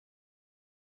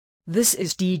This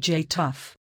is DJ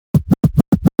Tough.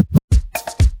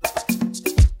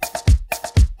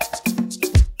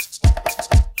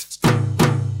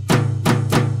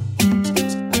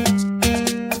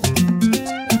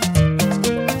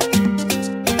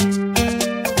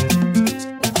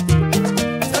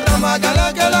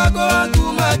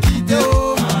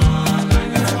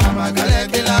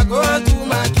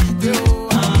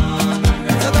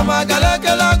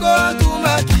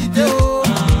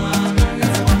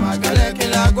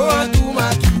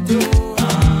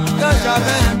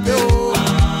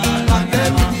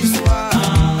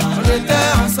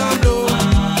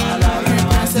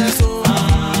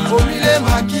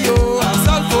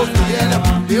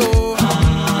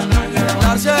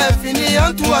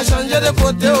 Tout a changé de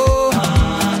côté, oh.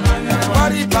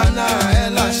 Maribana,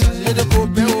 elle a changé de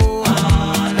côté, oh.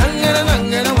 Nangere,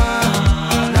 nangere, wa.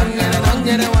 Nangere,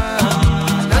 nangere, wa.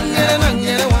 Nangere,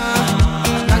 nangere, wa.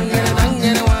 Nangere,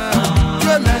 nangere, wa.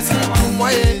 Dieu merci pour moi,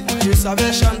 je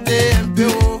savais chanter un peu,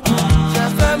 oh. J'ai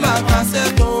fait ma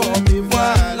cassette, oh. On me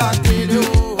voit à la télé,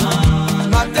 oh.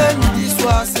 Matin, midi,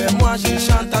 soir, c'est moi, je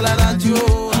chante à la radio.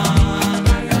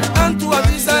 Quand tu as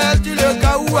vu ça, elle dit le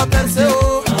cas où a percé,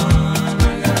 oh.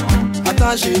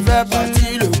 Je vais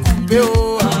partir le couper,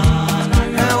 oh.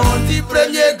 Mais on dit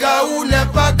premier gaou n'est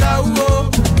pas gaou, oh.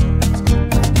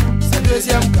 C'est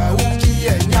deuxième gaou qui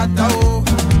est nyata, oh.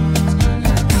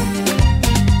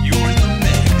 You're in the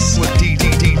mix with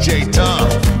DJ Tough.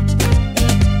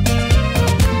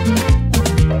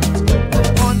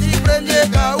 On dit premier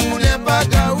gaou n'est pas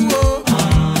gaou, oh.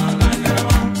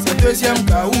 C'est deuxième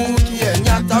gaou qui est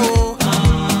nyata, oh.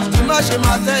 Dimanche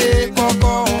matin et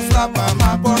coco, on frappe à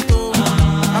ma porte, oh.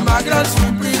 À ma grande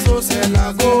surprise, oh, c'est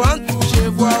la go en tout, je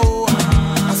vois, oh.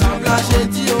 Assemblage, j'ai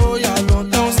dit, oh, y'a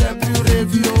longtemps, on s'est plus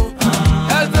revu, oh.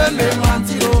 Elle veut me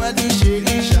mentir, oh, elle dit,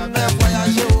 chérie, j'avais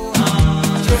voyagé, oh.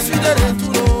 Je suis de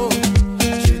retour, oh,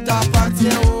 je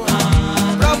t'appartiens, oh.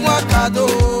 Prends-moi cadeau,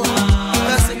 oh,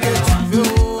 fais ce que tu veux,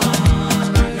 oh.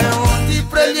 Mais on dit,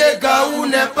 premier gaou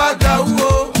n'est pas gaou,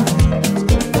 oh.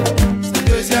 C'est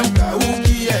deuxième gaou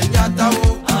qui est nyata,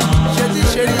 oh. J'ai dit,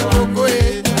 chérie, coco,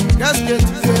 qu'est-ce que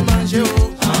tu veux manger,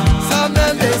 oh? Sans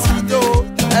même hésiter, oh.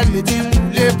 Elle me dit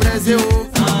poulet braisé, oh.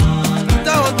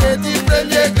 Pourtant on te dit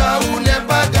premier gaou n'est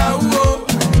pas gaou, oh.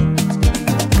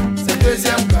 C'est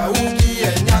deuxième gaou qui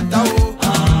est nyata, oh.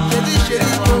 J'ai dit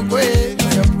chérie coco,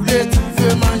 c'est poulet tu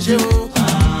veux manger, oh.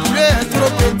 Poulet est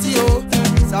trop petit, oh.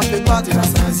 Ça peut pas te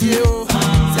rassasier, oh.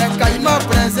 C'est caïman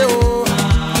braisé, oh.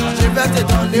 Je vais te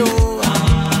donner, oh.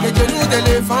 Les genoux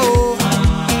d'éléphant, oh.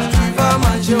 Tu vas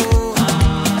manger, oh.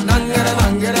 Nangere,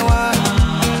 nangere, wa.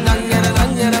 Nangere,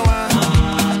 nangere, wa.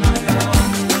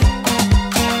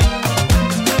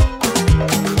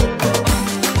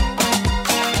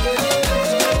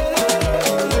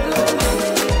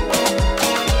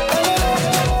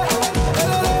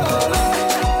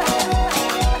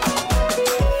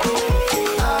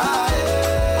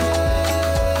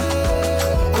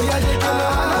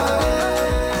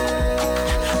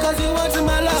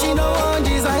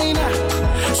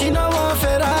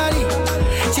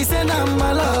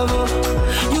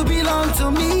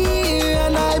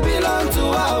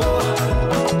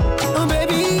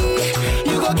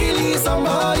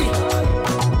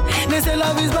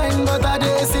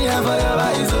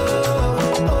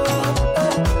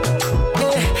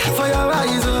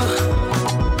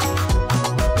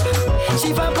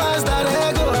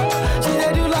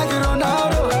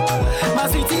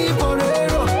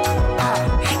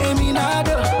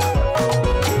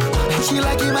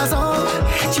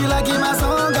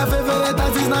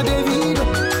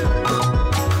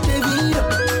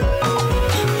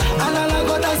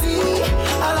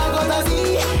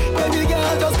 Baby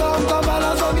girl, just come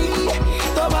balance on me,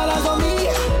 balance on me.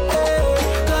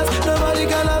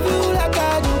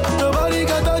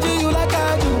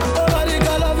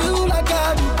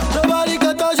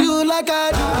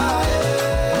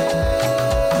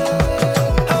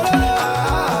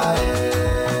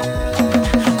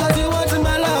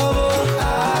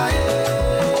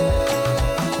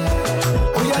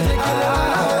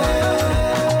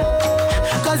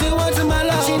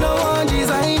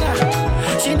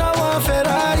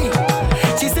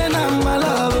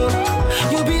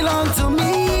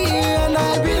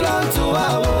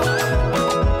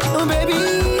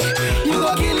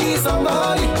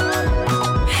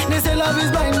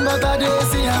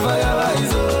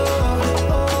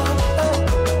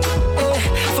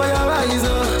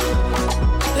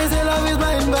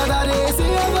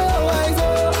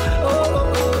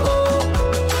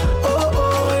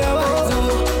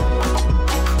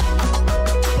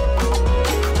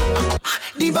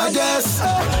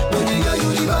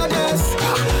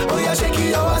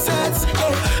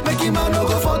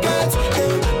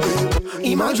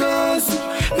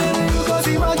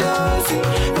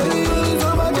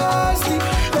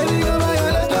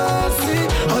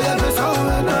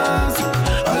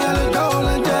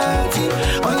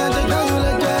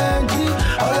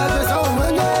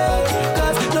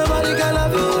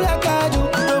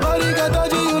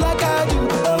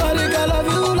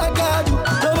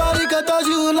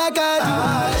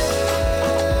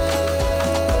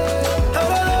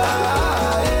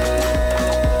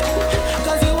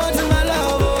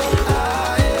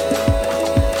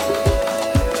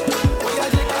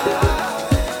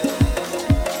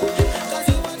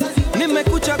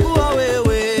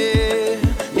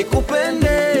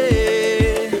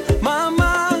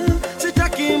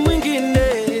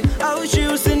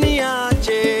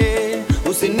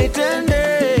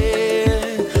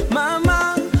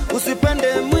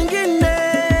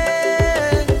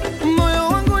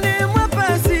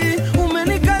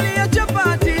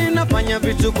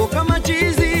 Vituko kama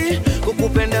chizi,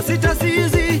 kukupenda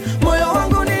sitasizi. Moyo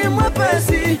wangu ni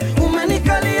mwepesi,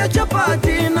 umenikalia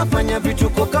chapati. Nafanya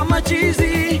vituko kama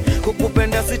chizi,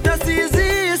 kukupenda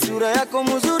sitasizi. Sura yako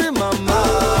mzuri mama,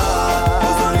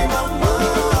 mzuri mama,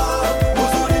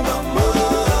 mzuri mama,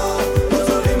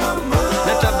 mzuri mama.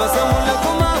 Na tabasamu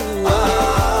lako maua,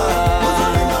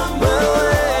 mzuri mama,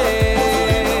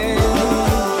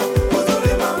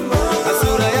 mzuri mama. Na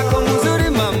sura yako mzuri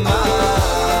mama.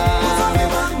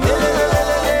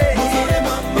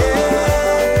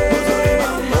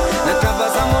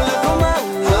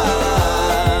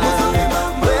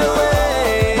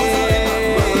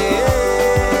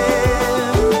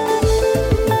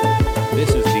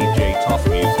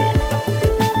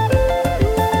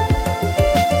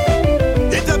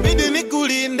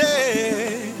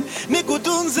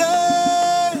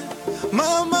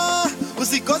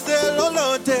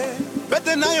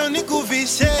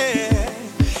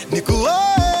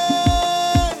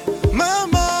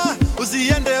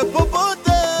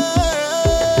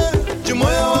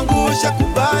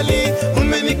 Shakubali,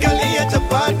 umenikalia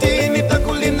chapati,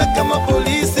 nitakulinda kama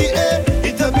polisi,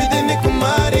 itabidi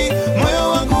nikumari. Moyo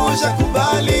wangu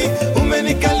shakubali,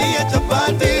 umenikalia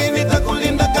chapati,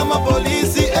 nitakulinda kama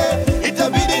polisi,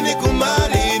 itabidi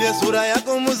nikumari. Ile sura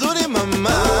yako mzuri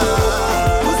mama,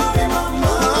 mzuri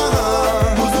mama,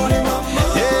 mzuri mama,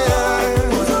 yeah,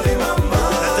 mzuri mama.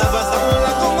 Na tabasamu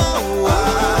lako maua,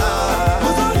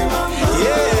 mzuri mama,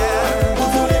 yeah,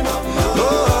 mzuri mama,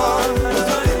 oh,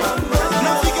 mzuri mama.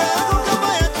 Nafika yako kama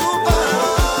ya chupa,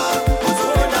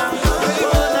 mzuri mama,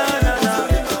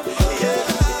 yeah.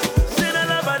 See the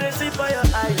love I see for your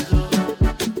eyes, oh.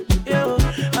 Yeah,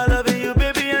 I love you,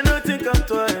 baby, I don't think I'm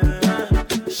twice.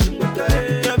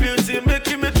 Your beauty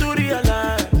making me to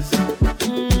realize,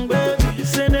 baby,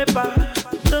 ce n'est pas,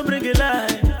 don't bring it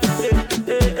lies.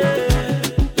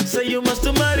 Say you must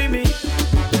marry me,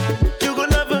 you go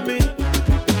love me,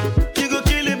 you go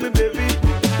kill me, baby,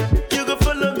 you go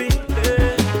follow me.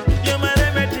 You're my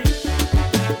remedy,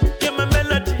 you're my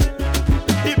melody,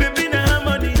 the baby na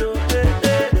harmony, oh.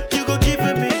 You go give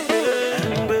me,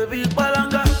 baby,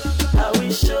 Palanga, I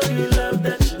will show you love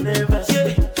that you never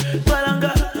see.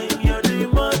 Palanga, you're the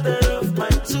mother of my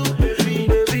two baby,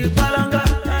 baby Palanga,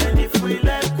 and if we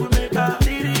like we make a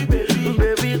three baby,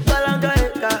 baby Palanga,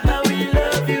 I will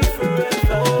love you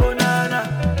forever. Oh na na,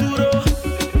 duro,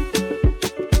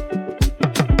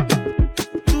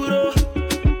 duro,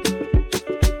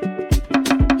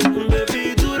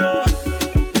 baby duro,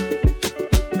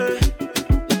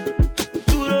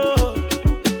 duro,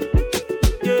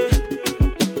 yeah.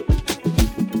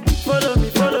 Follow me,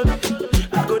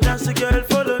 I go dance, girl,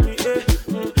 follow me,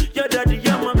 your daddy,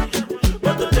 your mommy,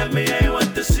 but don't tell me I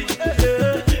want to see,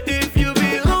 if you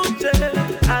be haunted,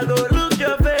 I go look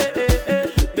your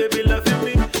face, baby loving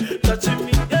me, touching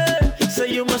me, say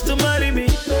you must marry me,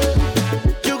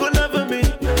 you go love me,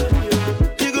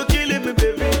 you go kill me,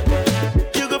 baby,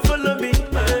 you go follow me,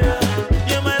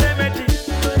 you're my remedy,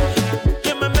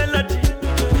 you're my melody,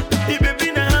 the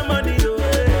baby na harmony, oh.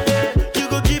 You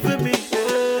go give me,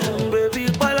 baby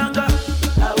Palanga,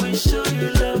 I will show you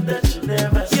love that you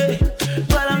never see.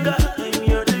 Palanga,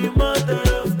 you're the mother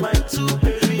of my two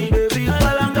baby, baby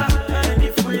Palanga, and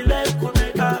if we like we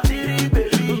make a three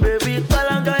baby, baby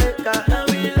Palanga, I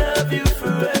will love you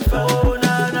forever. Oh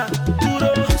na na,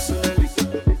 duro,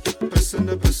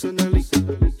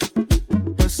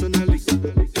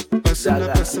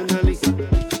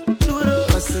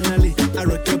 Personally, I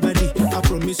rock your body. I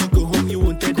promise you go home, you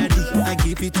won't tell daddy. I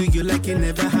give it to you like you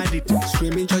never had it.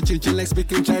 Screaming church, like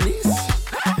speaking Chinese.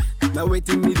 Now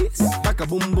waiting me this, back a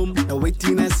boom boom. Now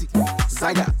waiting I see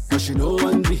Zaga, but she know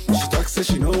one me. She talks so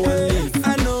she know one me.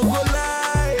 I know go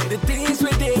lie, the things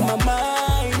within my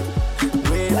mind.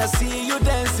 When I see you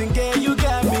dancing, girl, you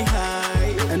got me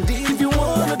high. And if you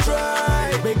wanna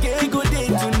try, make a good day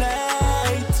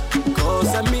tonight.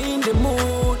 Cause I'm in the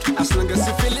mood. As long as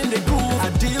you feeling the groove, I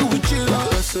deal with you.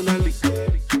 Personally,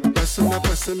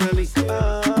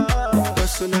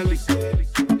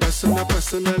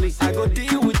 personally, I go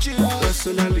deal with you.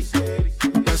 Personally,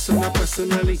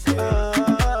 personally,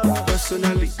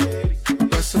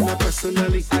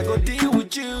 personally, I go deal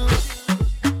with you.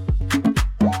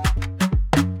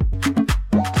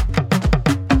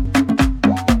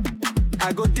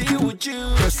 I go deal with you.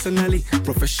 Personally,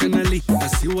 professionally, I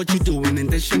see what you're doing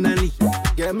intentionally.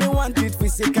 Yeah, me want it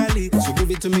physically, so give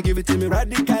it to me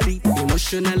radically.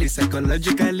 Emotionally,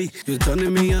 psychologically, you're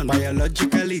turning me on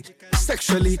biologically,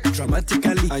 sexually,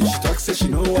 dramatically. And she talks, say she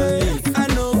know what I mean. I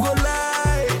know go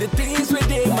lie, the things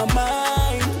within my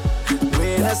mind.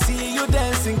 When I see you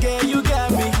dancing, girl, you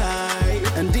got me high.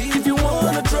 And if you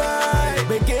wanna try,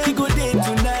 make a good day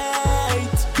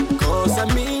tonight. Cause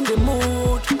I'm in the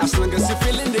mood, as long as you're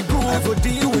feeling the groove. I go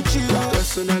deal with you.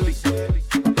 Personally,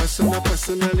 personally,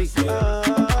 personally,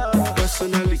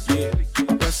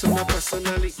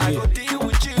 I go deal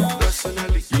with you.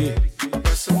 Personally,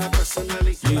 personally,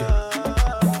 personally, I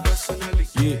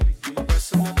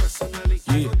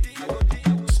go deal with you.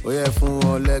 Oh yeah, fún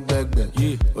wọn lẹ́gbẹ̀gbẹ̀.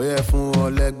 Oh yeah, fún wọn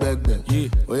lẹ́gbẹ̀gbẹ̀.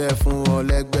 Oh yeah, fún wọn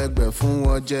lẹ́gbẹ̀gbẹ̀. Fún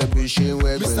wọn jẹ́ bí ṣe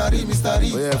wẹ́gbẹ̀. Mr.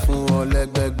 Oh yeah, fún wọn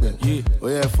lẹ́gbẹ̀gbẹ̀. Oh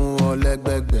yeah, fún wọn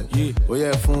lẹ́gbẹ̀gbẹ̀. Oh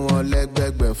yeah, fún wọn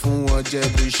lẹ́gbẹ̀gbẹ̀. Fún wọn jẹ́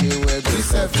bí ṣe wẹ́gbẹ̀.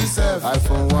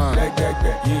 iPhone 1,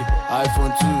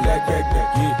 iPhone 2,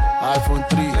 iPhone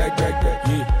 3,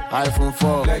 iPhone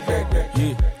 4,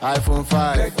 iPhone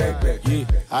 5,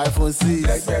 iPhone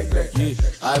 6,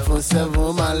 iPhone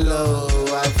 7, my love,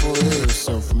 iPhone 8.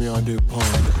 Surf me on the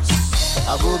pond.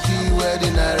 Aboki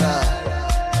wedding naira.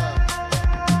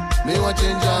 Me want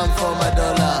change on for my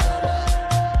dollar.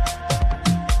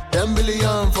 10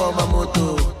 billion for my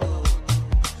moto.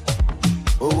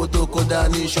 Owó tó kó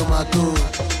dání ṣó máa tó.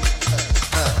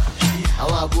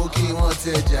 Àwọn àbókí wọn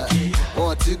tẹjà,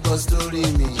 wọn ti gbọ́ sórí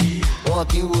mi, wọn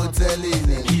kì í wo tẹ́lẹ̀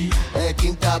ni, ẹ kì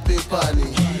í ta pépà ni.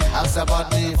 Ask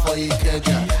about me for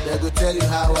Ikeja, they go tell you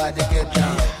how I dey get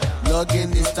down. Log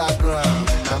in Instagram,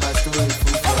 na my story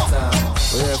full for town.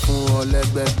 Ó yẹ fún wọn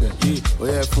lẹ́gbẹ̀gbẹ̀, ó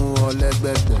yẹ fún wọn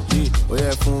lẹ́gbẹ̀gbẹ̀, ó yẹ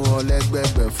fún wọn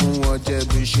lẹ́gbẹ̀gbẹ̀, fún wọn jẹ́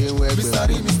bí ṣe wẹ́gbẹ̀.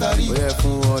 Ó yẹ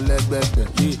fún wọn lẹ́gbẹ̀gbẹ̀,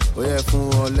 ó yẹ fún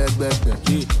wọn lẹ́gbẹ̀gbẹ̀,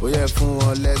 ó yẹ fún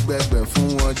wọn lẹ́gbẹ̀gbẹ̀, fún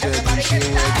wọn jẹ́ bí ṣe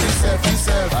wẹ́gbẹ̀.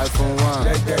 iPhone 1,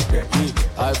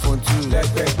 iPhone 2,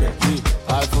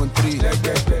 iPhone 3,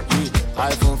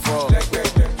 iPhone 4,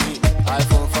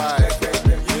 iPhone 5,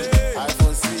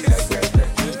 iPhone 6,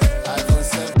 iPhone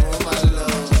 7, oh my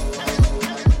love.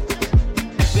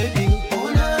 Baby, oh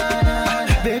na na,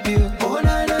 baby, oh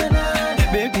na na,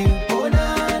 baby, oh na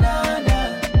na,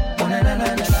 oh na na,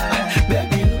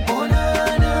 baby, oh na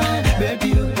na,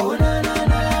 baby, oh na na,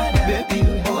 baby,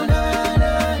 oh na na.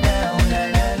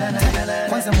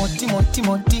 Kwanza moti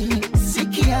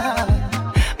sikia,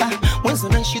 mwanzo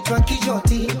naishitwa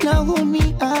kijoti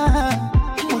naumia,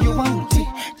 moyo wangu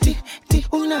ti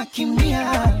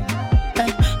unakimbia,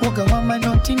 woga wa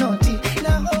manoti nahofia.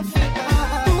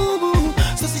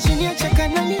 Sasa chini ya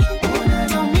chakanani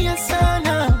naumia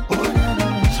sana,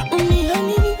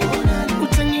 unihani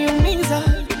utaniumiza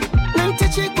na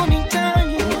nitachekwa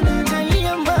mitaani,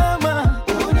 utalia mama,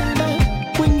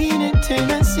 wengine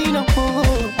tena sina po.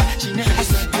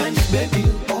 Baby,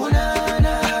 oh na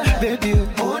na, baby,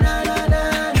 oh na na,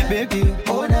 baby,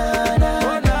 oh na na,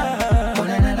 oh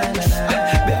na na,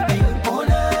 baby, oh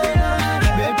na na,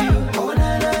 baby, oh na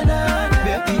na,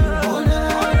 baby, oh na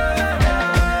na.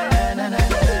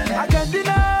 I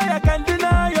can't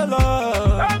deny your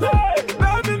love,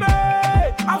 baby, me,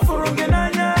 I'm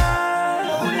forgetting.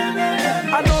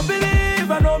 I don't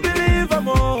believe I'm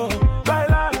more.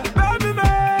 Baby, me,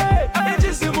 it's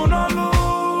just you know.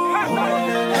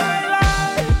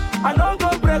 I don't go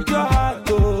break your heart,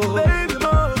 oh, baby,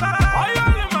 no. I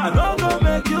don't go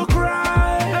make you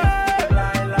cry.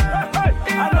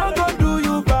 I don't go do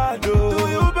you bad,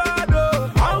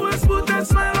 oh. I always put a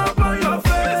smile upon your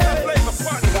face.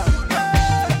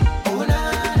 Oh na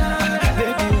na,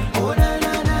 baby, oh na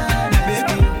na,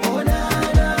 baby, oh na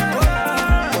na, oh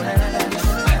na na,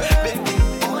 baby,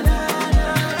 oh na na,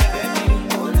 baby,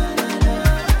 oh na na.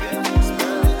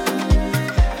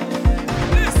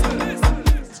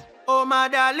 Oh my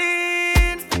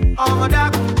darling, oh my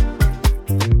darling,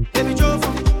 baby Jofa,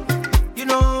 you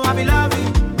know I be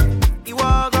loving, you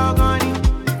walk on,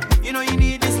 you know you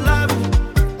need this love,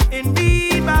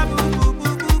 indeed, babu,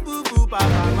 boo, boo, ba,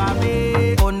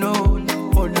 baby. Oh no,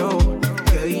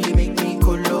 girl you make me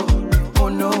colo. Oh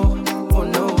no,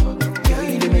 girl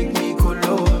you make me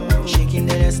colo. Shaking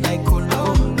the ass like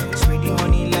colo, spreading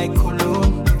money like colo,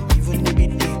 even the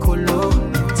bit they colo.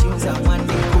 Things I want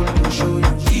they colo show you.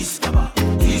 Iskaba,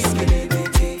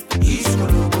 iskelebete,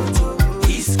 iskolobo.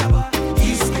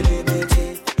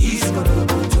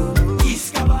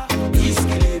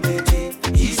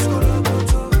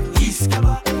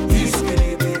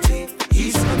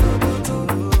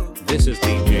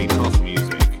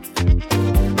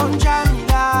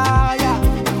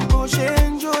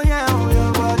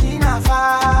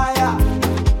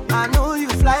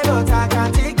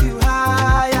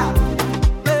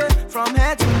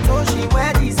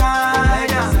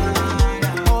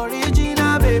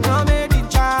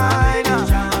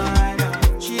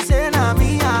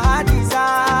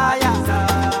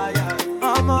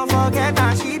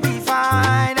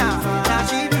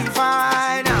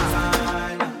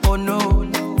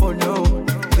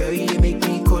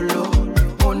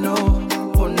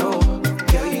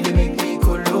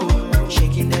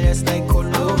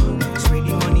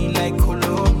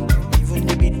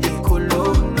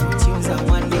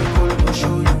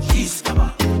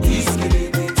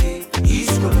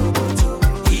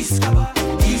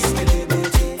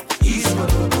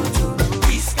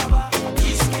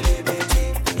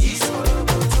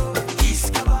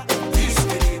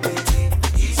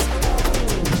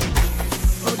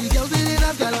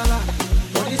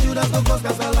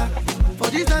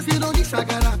 dance, you don't need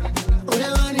shakara. Oh,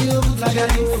 yeah, man, you put like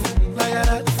this, like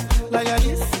that, like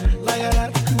this, like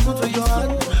that. Put to your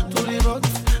hand, to the front,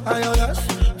 and your dash,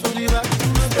 to the back.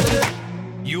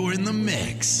 You're in the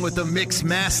mix with the Mix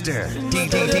Master,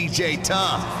 DJ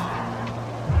Tough.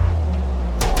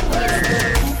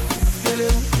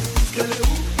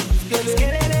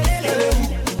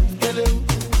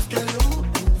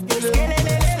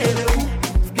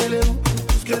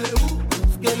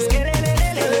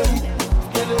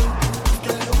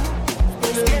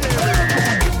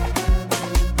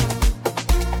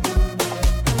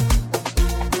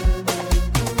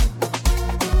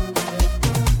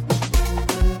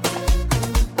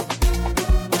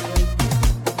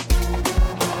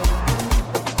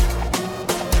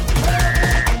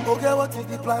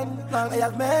 I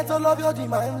have met all of your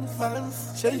demands, man.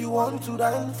 Say you want to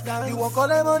dance, you want all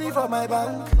the money from my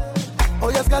bank. Oh,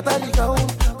 you scatter the town,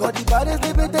 got the baddest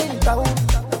living in town.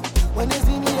 When they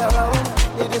see me around,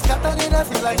 they scatter the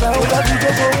dance like that. Oh, you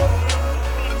go.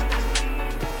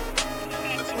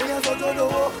 Oh, you go.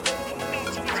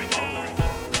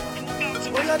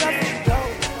 Oh, you dance down.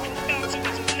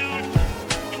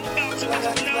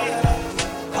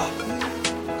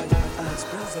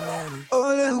 Oh,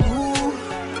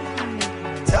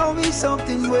 tell me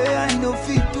something where I know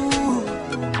fit to.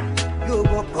 Yo,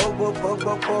 bok,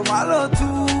 my love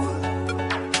too.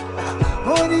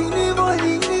 Money,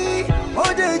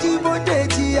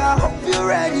 Modeji, I hope you're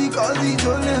ready, cause it's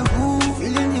only who.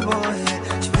 Feeling the boy,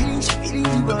 she feeling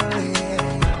the boy.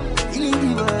 Feeling the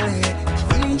boy,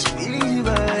 she feeling the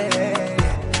boy.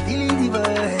 Feeling the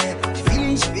boy,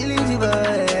 she feeling the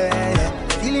boy.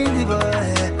 Feeling the boy,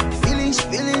 she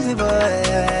feeling the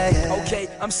boy. Okay,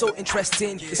 I'm so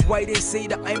interesting. It's why they say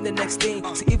that I'm the next thing.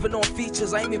 See, even on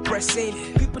features, I'm impressing.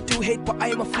 People do hate, but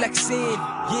I'm a flexing.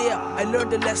 Yeah, I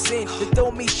learned a lesson. They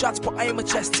throw me shots, but I'm a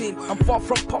chesting. I'm far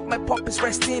from pop, my pop is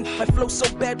resting. My flow so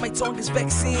bad, my tongue is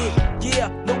vexing. Yeah,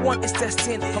 no one is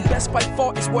testing. I'm best by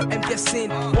far, is what I'm guessing.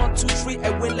 1, 2, 3, I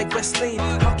win like wrestling.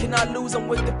 How can I lose? I'm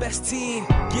with the best team.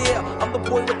 Yeah, I'm the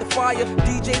boy with the fire.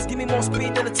 DJs give me more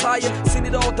speed than a tire. Seen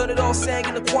it all, done it all, sang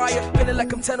in the choir. Feeling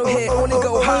like I'm 10 here, only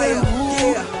go higher.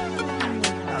 Yeah.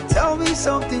 Now tell me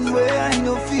something where I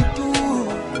know fit to.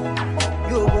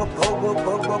 Yo, bok,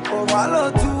 my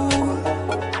love too.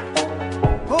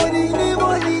 Money,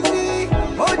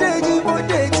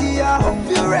 Modeji, I hope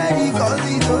you're ready, cause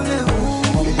it's only who.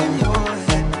 Feeling the boy,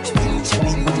 she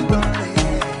feeling the boy.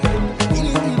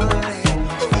 Feeling the boy,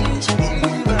 she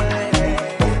feeling the boy.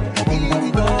 Feeling the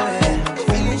boy,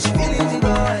 she feeling the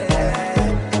boy.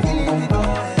 Feeling the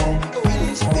boy,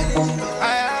 she feeling the boy. I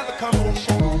have a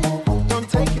confession, don't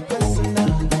take it personal.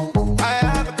 I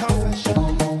have a confession,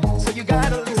 so you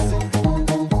gotta listen.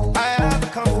 I have a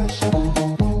confession,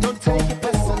 don't take it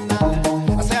personal.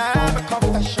 I say I have a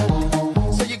confession,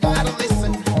 so you gotta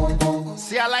listen.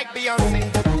 See, I like Beyonce,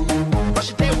 but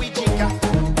she did with Jika.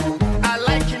 I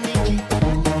like Nicki,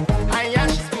 I am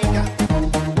she speaker.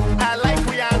 I like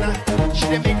Rihanna, she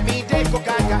did make me go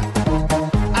gaga.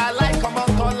 I like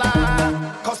Omotola,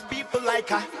 cause people like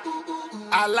her.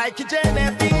 I like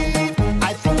Genevieve,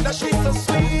 I think that she's so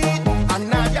sweet. And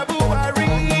Nadia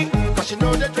Buhari, cause she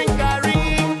know the drink Gary.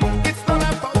 It's not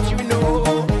about you know,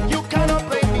 you cannot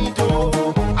play me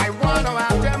though. I wanna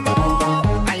have them all,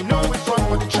 I know it's wrong,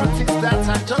 but the truth is that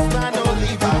I just can't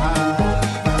Oliver.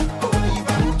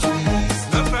 Oliver, trees,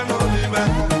 not an Oliver.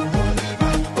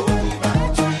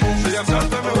 See, I'm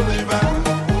just an Oliver.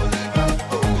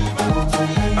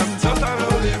 I'm just an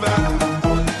Oliver.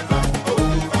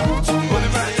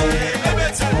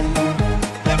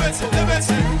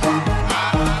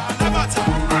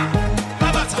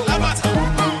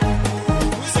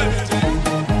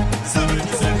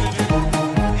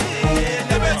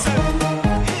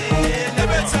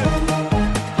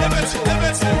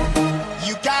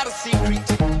 You got a secret,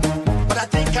 but I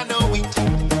think I know it.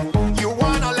 You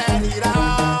wanna let it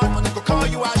out, but they go call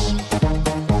you Ashi.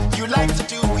 You like to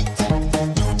do it,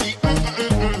 do the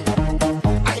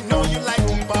I know you like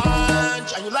the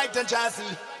bunch, and you like the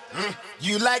jazzy.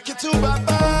 You like it too,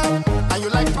 Baba, and you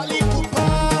like Pali Pupa.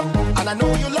 And I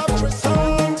know you love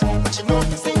croissant, but you know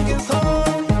the singing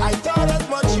song. I thought as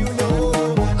much you know,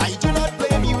 I do not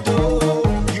blame you though.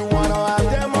 You wanna have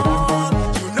them all,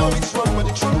 you know it's wrong, but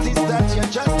the truth is that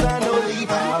you're just an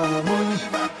Oliver.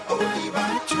 Oliver,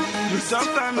 you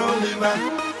just an Oliver.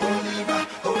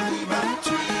 Oliver,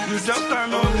 you just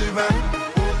an Oliver.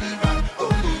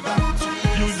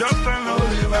 You just an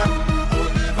Oliver.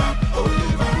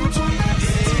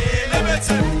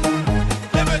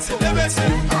 Liberty.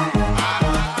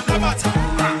 Labata.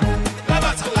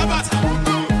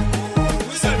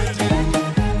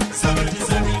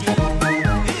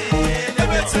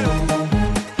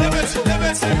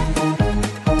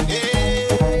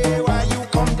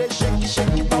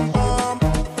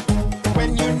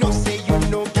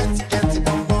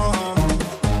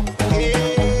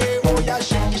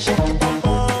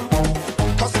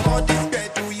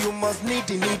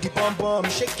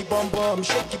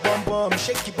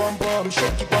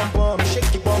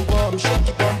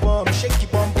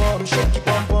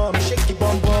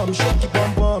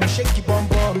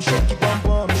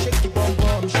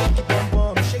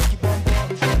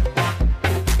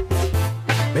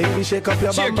 shake up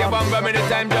your Shake your bum bum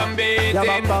anytime drum beating. Your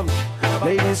bum bum.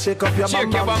 Ladies, shake up your bum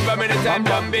Shake your bum bum anytime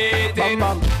drum beating.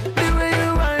 Bum bum. The way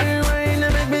you whine, they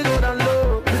make me go down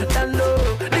low, down low.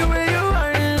 The way you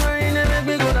whine, they make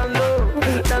me go down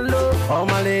low, down low. All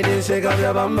my ladies, shake up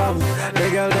your bum bum. The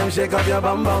girls, them shake up your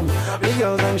bum bum. The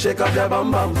girls, them shake up your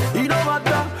bum bum. You don't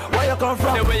matter where you come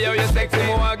from. The way how you sexy, me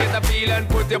want get a feel and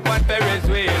put you on Ferris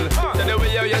wheel. So the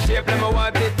way how you shape, me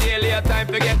want it daily. A time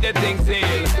to get the thing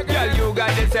sealed. Girl, you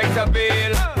got the sex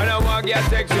appeal, and I want get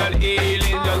sexual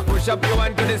healing. Just push up your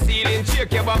hand to the ceiling.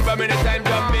 Shake your bum bum anytime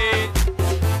drum beat.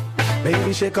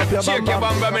 Baby, shake up your bum bum. Shake your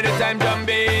bum bum anytime drum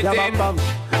beating. Your bum bum.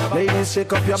 Ladies,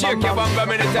 shake up your bum bum. Shake your bum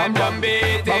bum anytime drum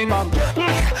beating. Bum bum.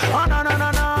 Oh no no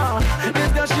no no,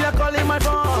 this girl she a calling my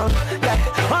phone. Yeah.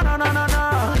 Oh no no no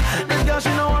no, this girl she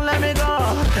no won't let me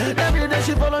go. Every day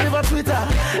she follow me for Twitter.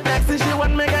 Next thing she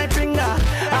want me guy finger.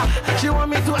 She want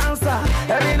me to answer.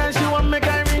 Every night she want me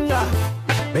guy ringer.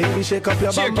 Baby, shake up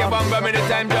your bum bum. Shake your bum bum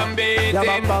anytime drum beating. Your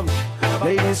bum bum.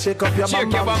 Ladies, shake up your bum bum.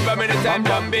 Shake your bum bum anytime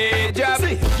drum beat. Girl,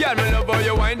 me love how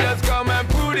you wine, just come and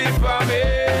put it for me.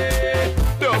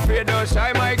 Don't fear, don't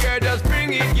shy, my girl, just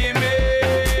bring it, give me.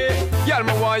 Girl,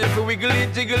 me want you to wiggle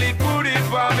it, jiggle it, put it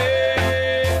for me.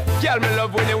 Girl, me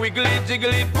love when you wiggle it,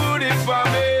 jiggle it, put it for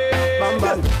me. Bam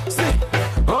bam. See,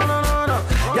 oh no no no,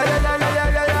 yeah.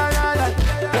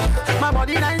 My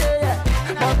body not there,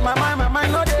 but my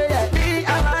mind not there. Me I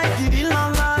like it, la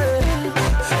la,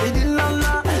 it la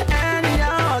la.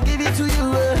 Anyhow, I'll give it to you.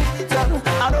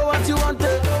 I know what you want.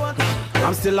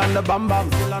 I'm still on the bum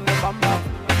bum. Still on the bum bum.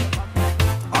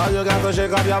 All you got to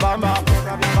shake up your bum bum.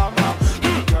 Bum bum.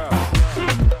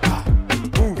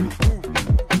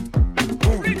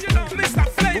 Original Mr.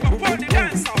 Flavor on the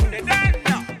dance on the dance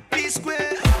now.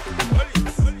 P-Square.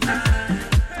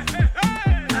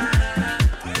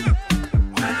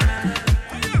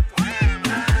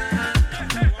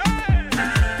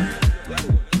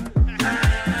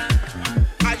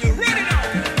 Are you ready now?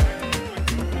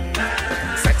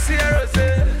 Sexy Rose,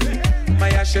 my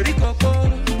Asheri Coco.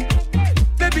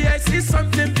 Baby, I see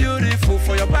something beautiful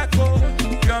for your back.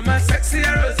 You're my sexy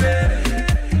Rose,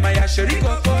 my Asheri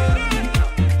Coco.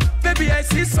 Baby, I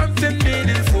see something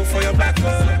meaningful for your back.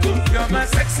 You're my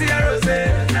sexy Rose,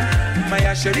 my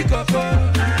Asheri Coco.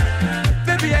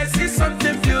 Baby, I see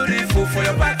something beautiful for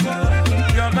your back.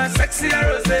 You're my sexy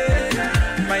Rose,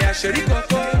 my Asheri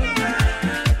Coco.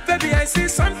 Baby, I see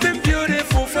something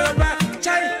beautiful for your back.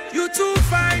 Child, you too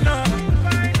fine, oh.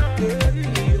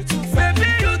 Baby,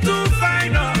 you too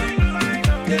fine, oh.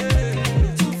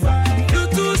 You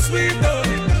too sweet, oh.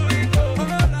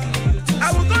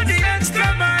 I will go the extra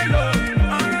mile, oh.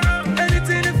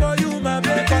 Anything for you, my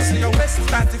baby. Because your waist is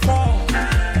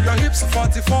 34, your hips are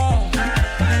 44,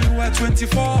 and you are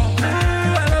 24. I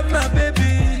love my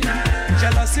baby.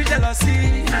 Jealousy,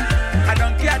 jealousy. I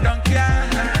don't care.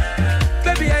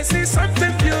 Baby, I see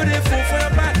something beautiful for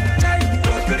your back.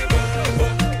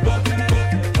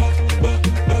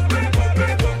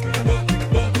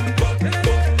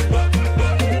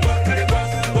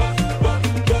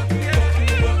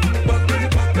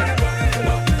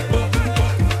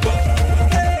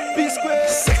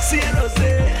 Sexy Rose,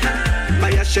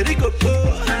 my Asheri Coco.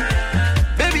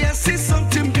 Baby, I see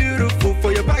something beautiful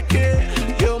for your back.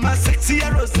 You're my sexy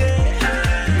Rose,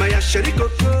 my Asheri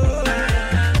Coco.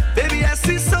 Baby, I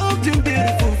see something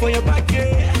beautiful for your back.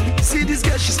 See this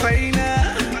girl, she's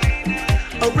finer.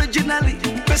 Originally,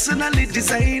 personally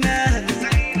designer.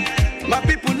 My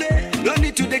people, no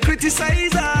need to they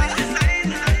criticize her.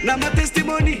 Now my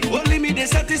testimony, only me they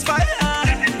satisfy her.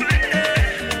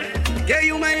 Yeah,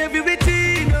 you my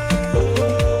everything.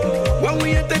 When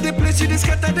we enter the place, you just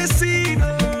scatter the scene.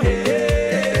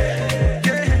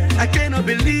 Yeah, I cannot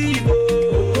believe.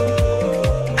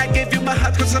 I gave you my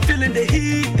heart 'cause I'm feeling the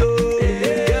heat.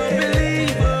 Can't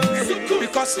believe.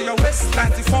 Because your waist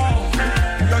 34,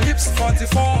 your hips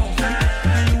 44,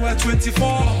 and you are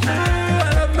 24. I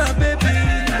love my baby.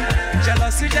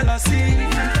 Jealousy, jealousy.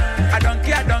 I don't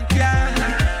care.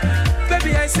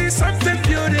 Baby, I see something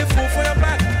beautiful for your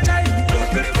back.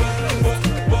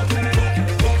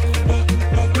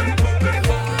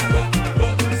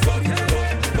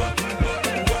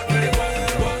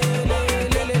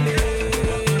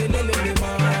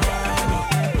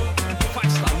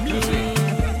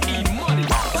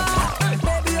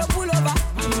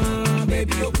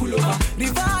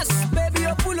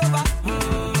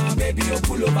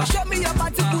 Show me your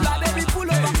particular, baby, pull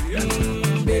over.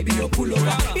 Baby, you pull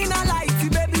over. In a light,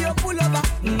 baby, you pull over.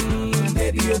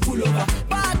 Baby, you pull over.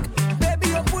 Back, baby,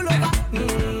 you pull over.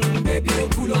 Baby, you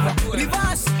pull over.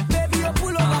 Reverse, baby, you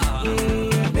pull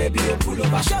over. Baby, you pull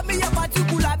over. Show me your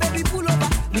particular, baby, pull over.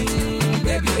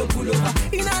 Baby, you pull over.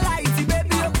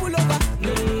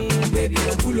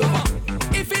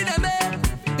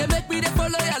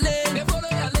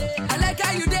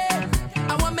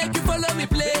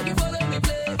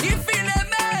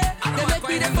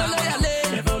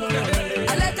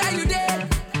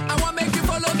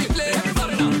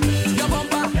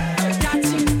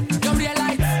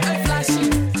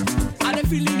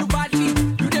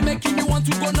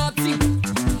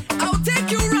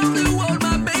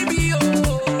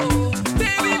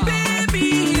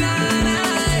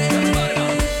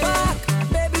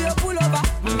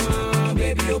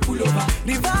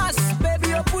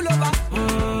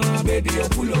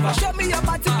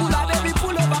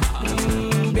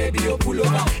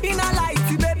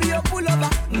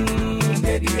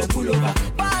 you pull over.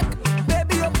 Back,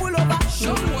 baby, you pull over.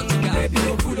 Show me what you got. Baby,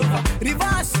 you pull over.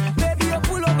 Reverse, baby, you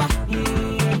pull over.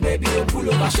 Baby, you pull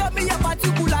over. Show me your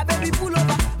particular, baby, pull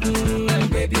over.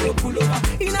 Baby, you pull over.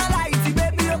 In a light,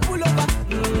 baby, you pull over.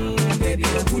 Baby,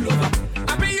 you pull over.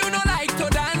 I be you no like to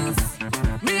dance.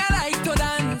 Me I like to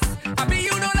dance. I be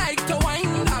you no like to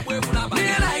wine. Me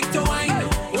I like to wine.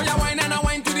 Oh ya wine and I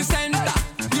wine to the center.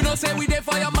 You know say we there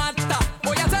for your matter.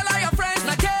 Oh ya tell all your friends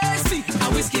like Casey.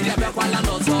 And whiskey there back while I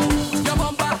know so. Your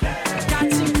bumper,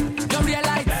 catchy. Your real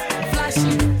lights,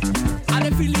 flashy. And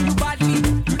they feeling you badly.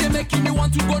 You they making me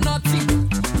want to go naughty.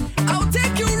 I'll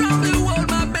take you round the world,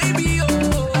 my baby.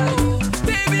 Oh,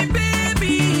 baby,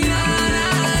 baby. Nah,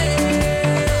 nah,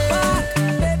 yeah.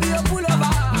 Baby, you pull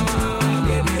over.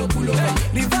 Baby, you pull over.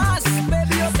 Reverse,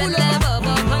 baby, you pull over.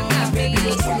 Baby,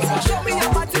 you pull over. Show me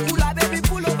your particular, baby,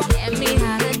 pull over. Let me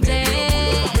have a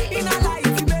day. In a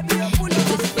light, baby, you pull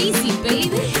over. Easy,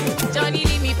 baby. Johnny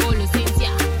leave me follow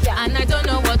Cynthia, and I don't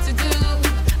know what to do.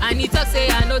 And he talk say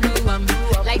I no do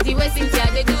like the way Cynthia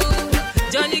they do.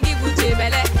 Johnny give Uche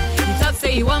belle. He talk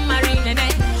say he want marry nene.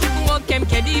 Walk him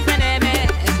kedi feneme.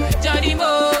 Johnny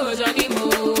Mo,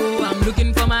 I'm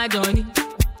looking for my Johnny.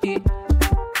 Yeah.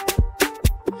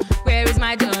 Where is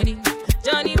my Johnny?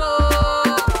 Johnny Mo.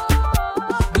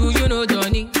 Do you know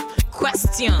Johnny?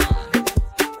 Question.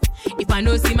 If I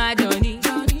know see my Johnny,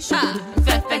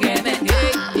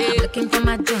 looking for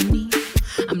my Johnny.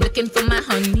 I'm looking for my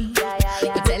honey.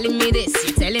 You're telling me this,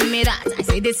 you're telling me that. I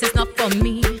say this is not for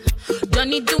me.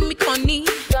 Johnny do me conny.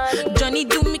 Johnny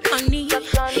do me conny.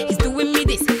 He's doing me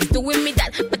this, he's doing me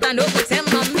that. But I know go tell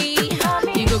mommy.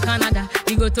 He go Canada,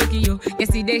 he go Tokyo.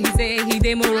 Yesterday he say he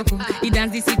dey Morocco. He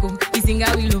dance the sicko, he sing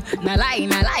a willow. Na lie,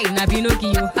 na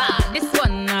Pinocchio. This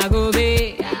one na go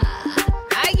be.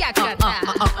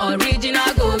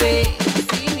 Original go be.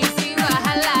 See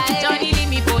wahala. Johnny leave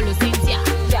me follow Cynthia,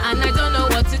 and I don't know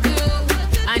what to do.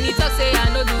 And he talk say I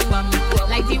no do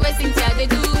like the way Cynthia they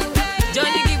do.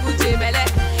 Johnny give Uche belle.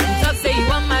 He talk say he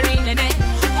want marry nene.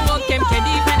 Walk him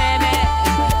kedi feneme.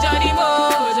 Johnny Mo,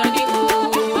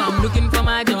 I'm looking for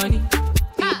my Johnny.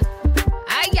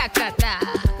 Ayakata,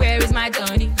 where is my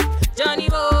Johnny? Johnny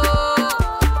Mo,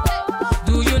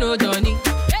 do you know Johnny?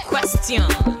 Question.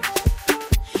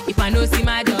 If I know see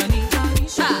my Johnny,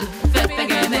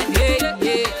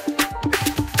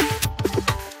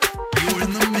 You're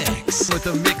in the mix with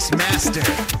the Mix Master,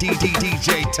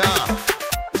 DJ Tough.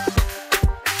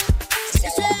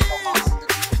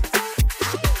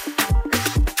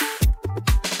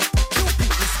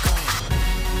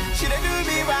 She done do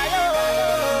me right, oh.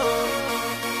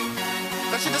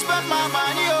 But she just spent my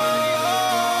money, oh.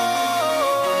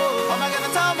 What am I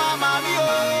gonna tell my mommy, oh?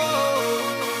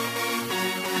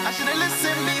 I should've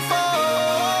listened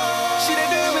before. She done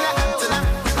do me like Antenna.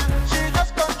 She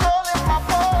just controlling my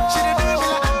phone. She done do me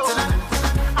like Antenna.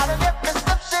 I don't get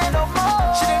prescription no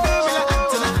more. She done do me like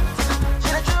Antenna. She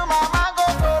done chew my mind go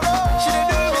polo. She done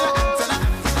do me like Antenna.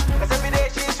 'Cause every day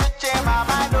she's switching my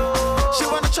mind, oh. She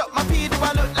wanna chop my pee, do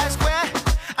I look like square?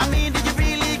 I mean, do you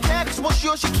really care? 'Cause what's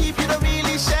yours she keep, you don't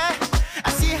really share. I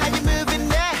see how you moving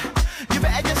there. You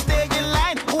better just stay in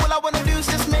line. All I wanna do is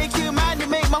just make you mine. You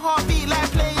make my heart beat like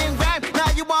playing rhyme. Now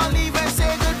you won't leave and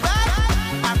say goodbye.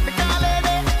 African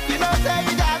lady, you know say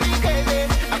you drive me crazy.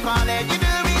 I can't let you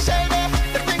do me shady.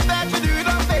 The things that you do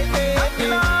don't faze me.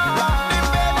 Loving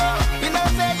baby, you know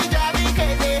say you drive me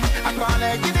crazy. I can't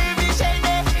let you do me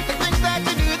shady. The things that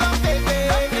you do don't faze me.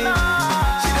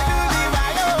 She done do me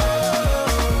right, oh.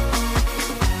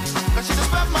 'Cause she just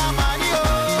spent my money,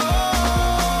 oh.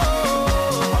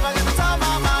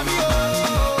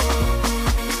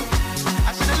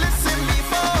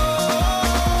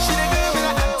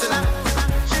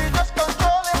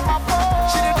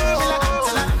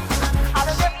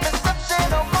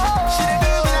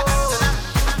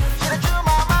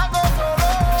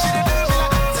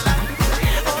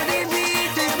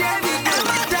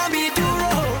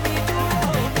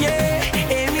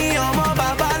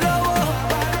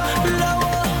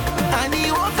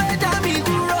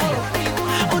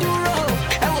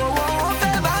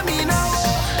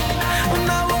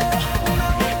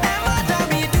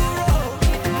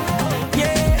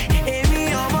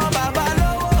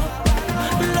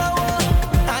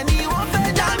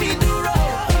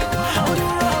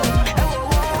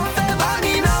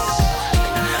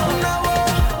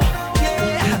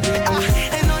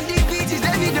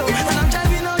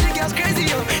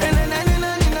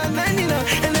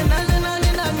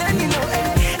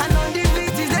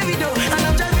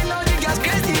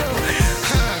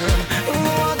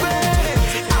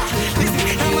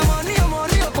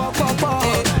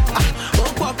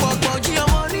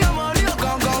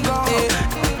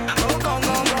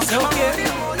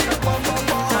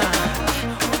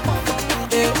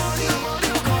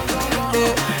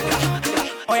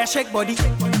 shake body.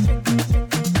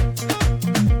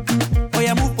 Oh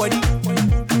yeah, move body.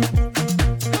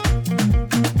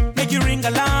 Make you ring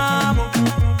alarm.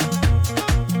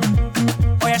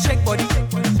 Oh yeah, shake body.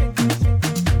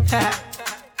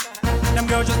 Them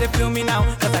girls just they feel me now,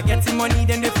 cause I get some money,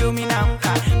 then they feel me now.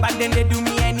 Back then they do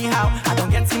me anyhow. I don't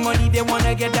get some money, they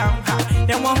wanna get down.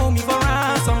 They want hold me for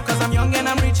ransom, cause I'm young and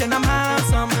I'm rich and I'm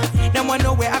handsome. They want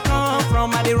know where I come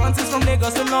from. I they run since from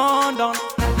Lagos to London.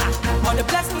 All the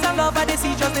blessings and love I they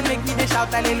see just they make me they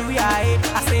shout hallelujah.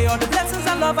 I say all the blessings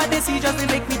and love I they see just they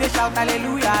make me they shout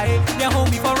hallelujah. They hold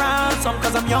me for ransom,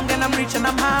 cause I'm young and I'm rich and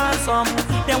I'm handsome.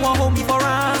 They want hold me for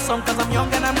ransom, cause I'm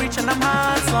young and I'm rich and I'm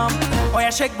handsome. Oh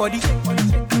yeah, shake body.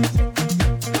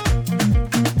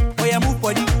 Oh yeah, move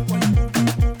body.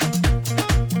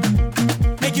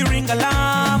 Make you ring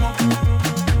alarm.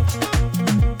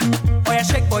 Oh yeah,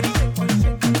 shake body.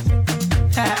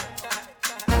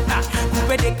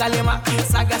 Coupe de calema,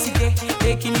 sagacité,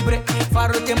 équilibré,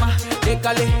 farotema,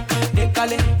 décalé,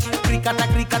 décalé, cricata,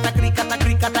 cricata, cricata,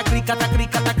 cricata, cricata,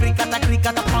 cricata, cricata,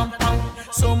 cricata, pam pam.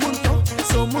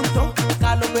 Somunto,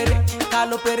 calopere,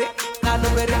 calopere,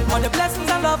 calopere. All the blessings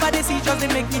and love I they see just they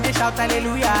make me they shout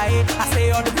hallelujah. I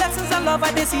say all the blessings and love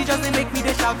I they see just they make me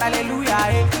they shout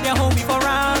hallelujah. They hold me for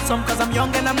ransom, cause I'm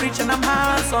young and I'm rich and I'm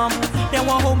handsome. They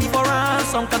won't hold me for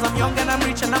ransom, cause I'm young and I'm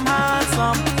rich and I'm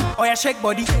handsome. Oh yeah, shake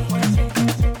body.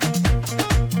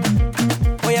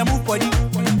 Oh yeah, move body.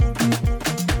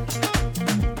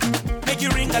 Make you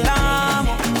ring alarm.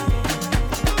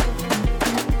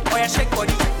 Oh yeah, shake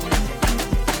body.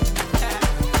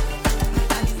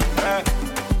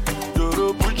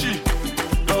 Doro Bucci,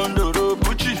 Don Doro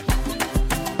Bucci,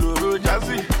 Doro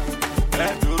Jazzy,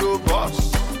 Doro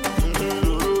Boss,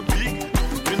 Doro Big,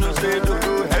 you know say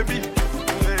Doro Heavy,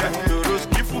 Doro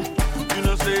Skiffle, you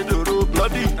know say Doro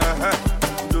Bloody,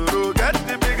 Doro get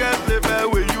the biggest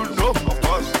level where you know of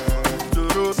course.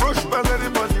 Doro push past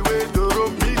anybody where Doro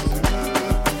meet.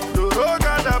 Doro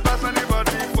got a pass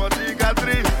anybody for the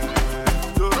gathering.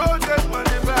 Doro just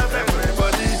money pass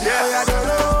everybody, yeah.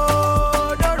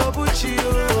 Doro Bucci,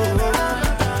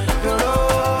 Doro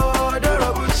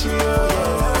Bucci,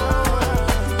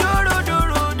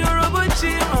 Doro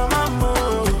Bucci, mama,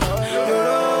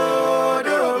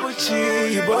 Doro Bucci,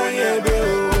 boy, yeah,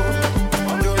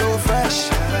 Doro fresh,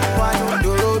 one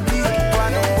Doro big,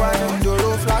 one Doro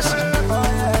flashy,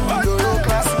 Doro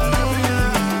classy,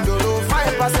 Doro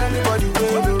fine pass anybody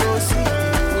way Doro see,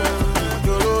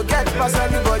 Doro get pass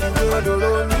anybody way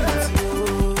Doro need.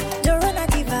 Doro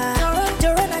nativa,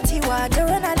 Doro natiwa,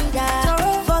 Doro na leader,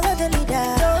 follow the leader.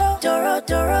 Doro,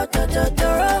 Doro, Doro,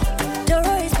 Doro,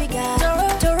 Doro is bigger,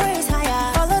 Doro is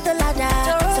higher. Follow the ladder,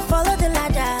 so follow the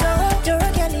ladder. Doro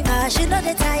can't leave her, she know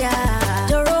the tire.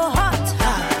 Doro hot,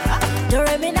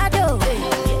 Doro minado,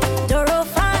 Doro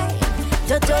fine,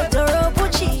 Doro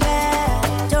Bucci, yeah.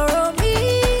 Doro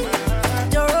me,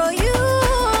 Doro you,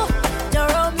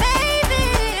 Doro maybe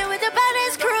with the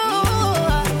baddest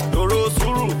crew. Doro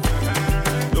Suru,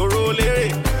 Doro Lere,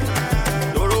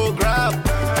 Doro Grab,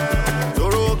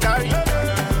 Doro Carry,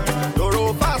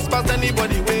 Doro fast past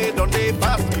anybody way, don't they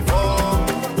pass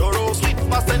before. Doro sweet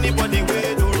past anybody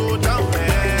way, Doro down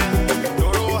there.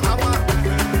 Doro hammer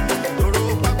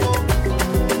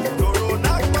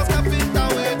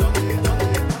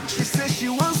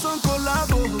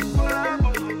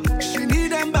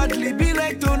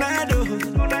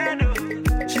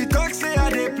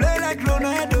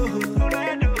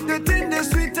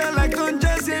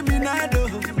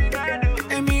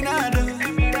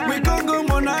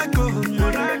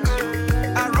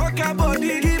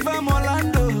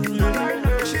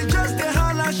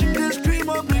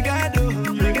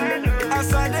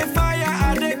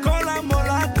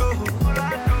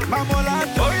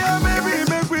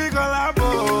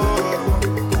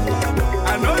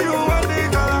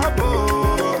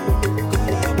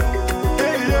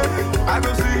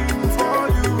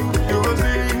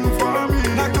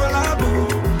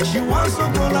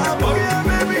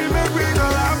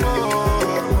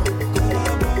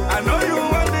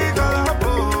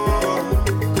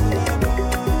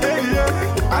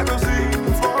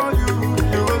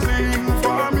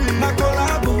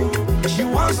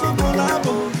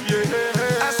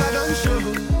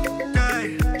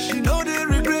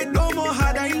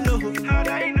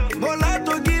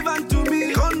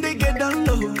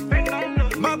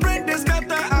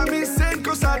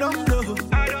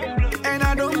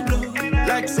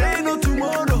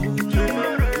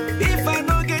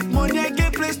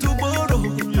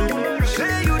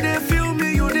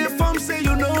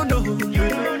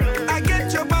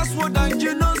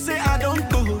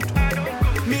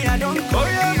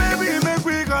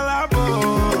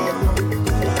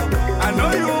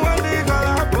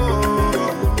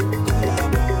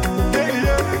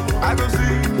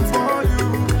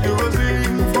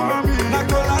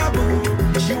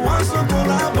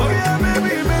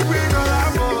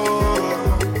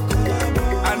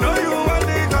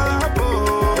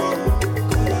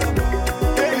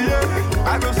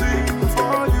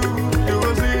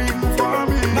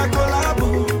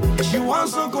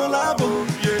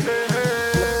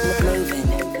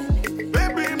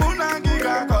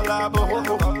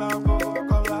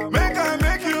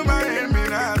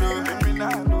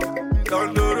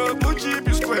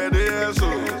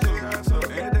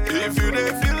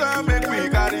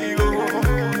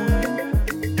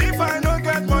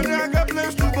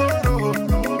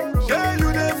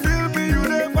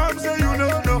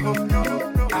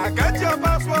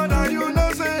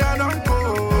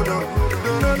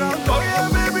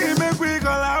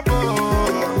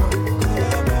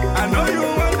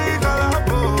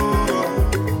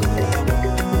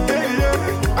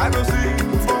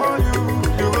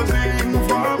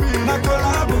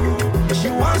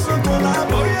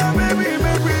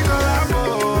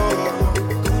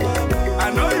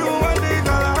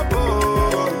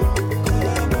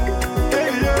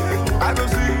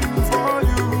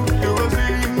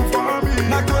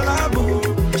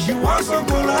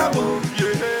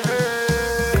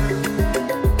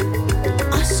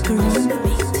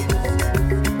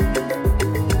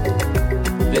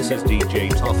This is DJ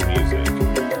Tough Music.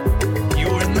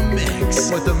 You're in the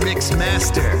mix with the Mix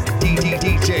Master,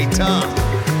 DJ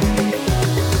Tough.